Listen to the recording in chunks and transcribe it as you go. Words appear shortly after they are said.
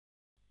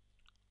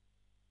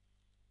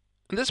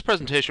In this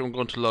presentation we're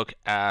going to look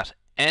at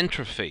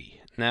entropy.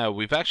 Now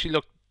we've actually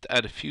looked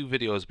at a few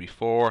videos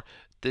before.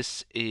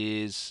 This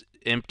is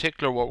in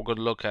particular what we're going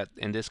to look at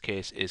in this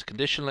case is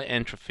conditional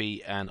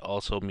entropy and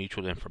also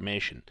mutual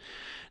information.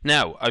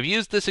 Now I've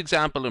used this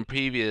example in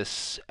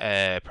previous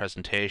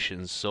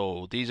presentations,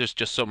 so these are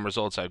just some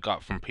results I've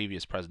got from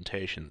previous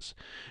presentations.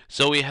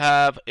 So we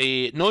have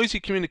a noisy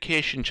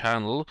communication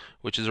channel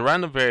which is a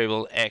random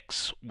variable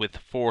x with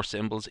four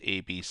symbols a,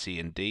 b, c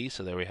and d,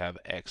 so there we have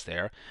x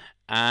there,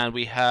 and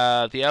we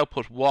have the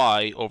output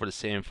y over the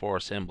same four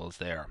symbols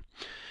there.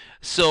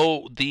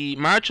 So the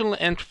marginal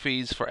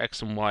entropies for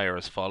x and y are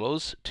as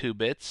follows: 2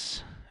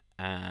 bits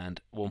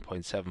and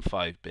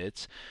 1.75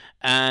 bits.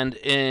 And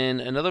in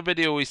another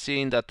video we've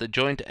seen that the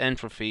joint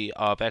entropy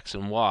of x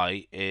and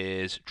y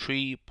is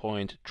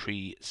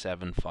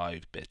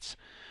 3.375 bits.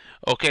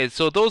 Okay,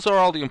 so those are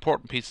all the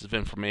important pieces of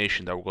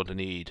information that we're going to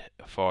need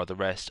for the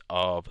rest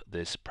of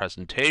this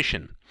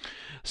presentation.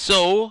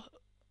 So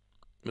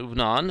moving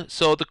on.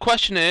 So the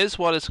question is,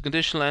 what is the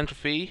conditional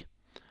entropy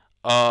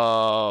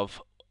of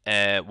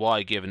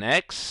y given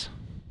x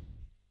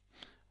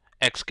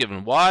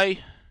given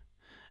y,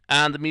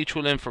 and the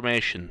mutual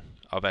information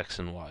of x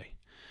and y.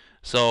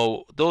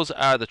 So those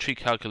are the three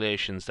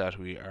calculations that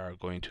we are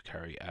going to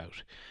carry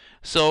out.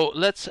 So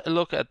let's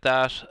look at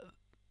that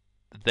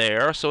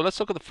there. So let's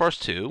look at the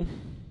first two.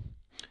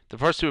 The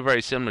first two are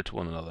very similar to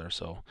one another.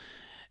 So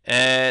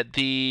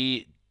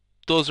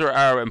those are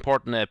our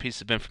important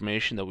pieces of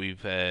information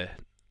that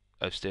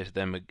I've stated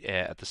them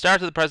at the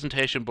start of the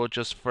presentation, but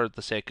just for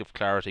the sake of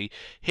clarity,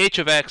 h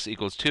of x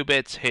equals 2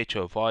 bits, h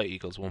of y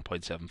equals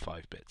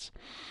 1.75 bits.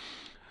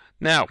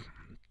 Now,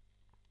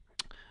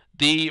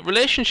 the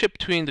relationship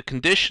between the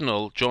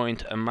conditional,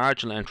 joint and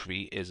marginal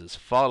entropy is as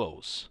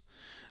follows.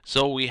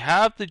 So we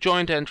have the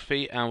joint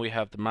entropy and we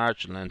have the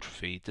marginal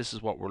entropy. This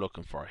is what we're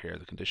looking for here,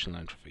 the conditional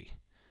entropy.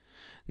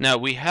 Now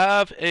we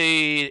have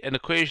an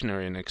equation or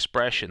an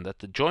expression that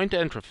the joint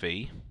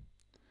entropy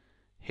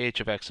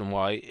h of x and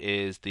y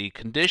is the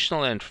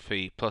conditional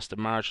entropy plus the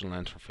marginal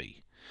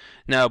entropy.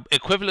 Now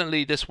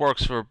equivalently this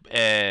works for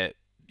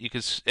you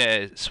can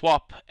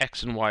swap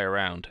x and y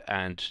around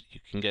and you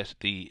can get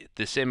the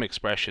same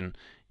expression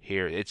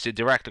here. It's a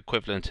direct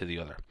equivalent to the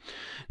other.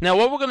 Now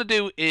what we're going to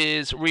do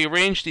is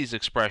rearrange these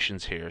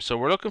expressions here. So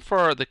we're looking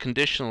for the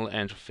conditional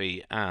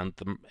entropy and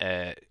the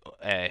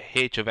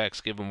h of x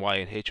given y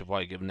and h of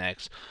y given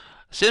x.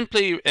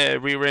 Simply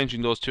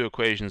rearranging those two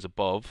equations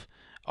above,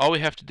 all we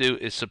have to do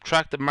is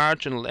subtract the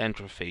marginal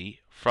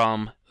entropy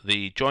from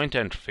the joint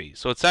entropy.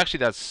 So it's actually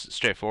that's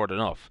straightforward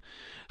enough.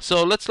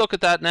 So let's look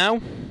at that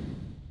now.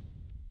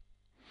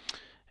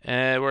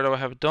 Where do I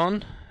have it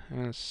done?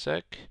 In a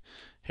sec.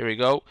 Here we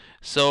go.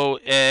 So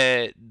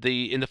in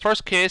the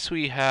first case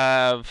we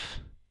have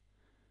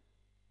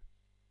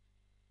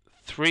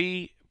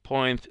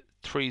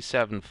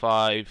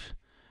 3.375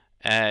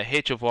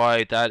 h of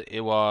y, that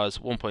it was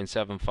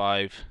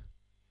 1.75.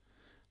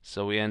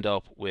 So we end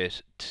up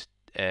with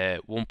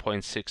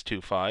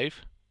 1.625,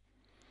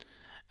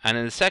 and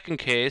in the second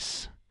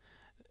case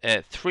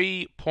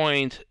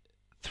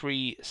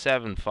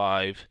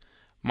 3.375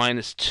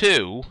 minus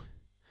 2,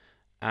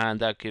 and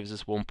that gives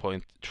us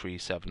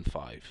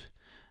 1.375,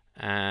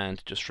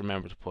 and just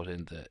remember to put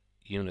in the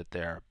unit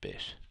there a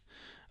bit.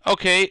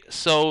 Okay,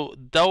 so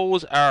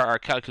those are our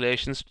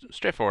calculations.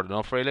 Straightforward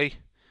enough really.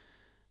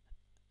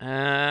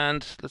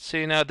 And let's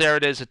see now, there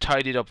it is, a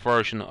tidied up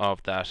version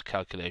of that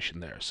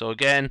calculation there. So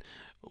again,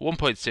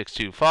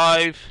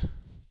 1.625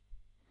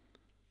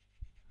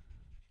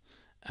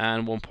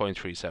 and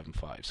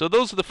 1.375. So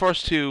those are the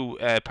first two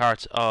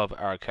parts of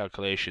our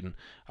calculation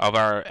of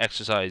our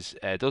exercise.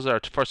 Those are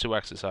our first two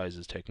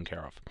exercises taken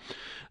care of.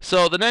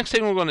 So the next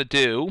thing we're going to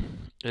do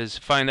is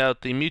find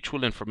out the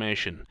mutual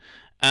information.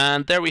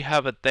 And there we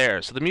have it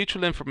there. So the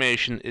mutual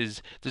information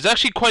is, there's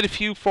actually quite a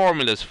few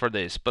formulas for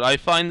this, but I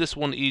find this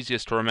one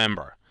easiest to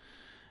remember.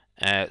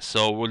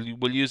 So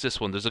we'll use this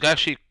one. There's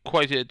actually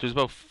there's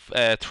about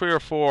 3 or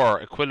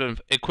 4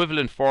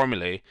 equivalent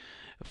formulae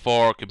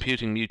for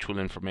computing mutual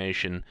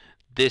information.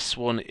 This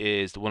one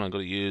is the one I'm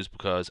going to use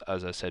because,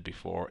 as I said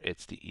before,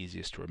 it's the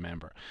easiest to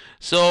remember.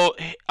 So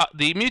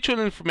the mutual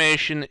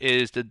information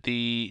is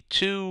the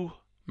two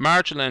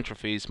marginal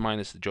entropies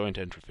minus the joint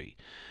entropy.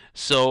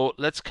 So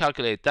let's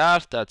calculate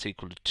that. That's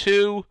equal to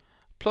 2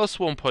 plus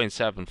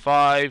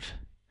 1.75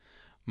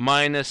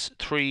 minus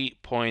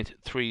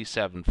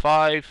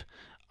 3.375.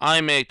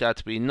 I make that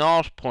to be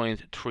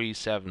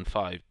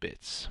 0.375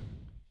 bits.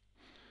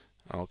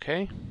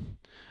 Okay.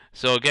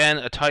 So again,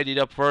 a tidied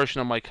up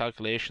version of my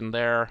calculation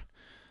there.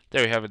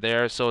 There we have it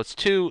there. So it's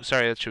 2,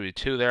 sorry, that should be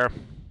 2 there.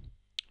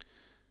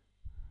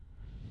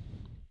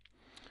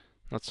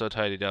 Not so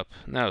tidied up.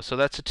 Now, so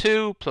that's a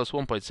 2 plus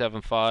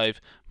 1.75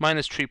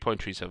 minus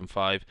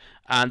 3.375,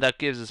 and that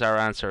gives us our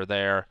answer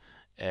there,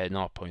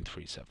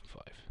 0.375.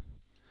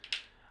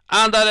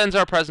 And that ends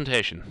our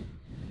presentation.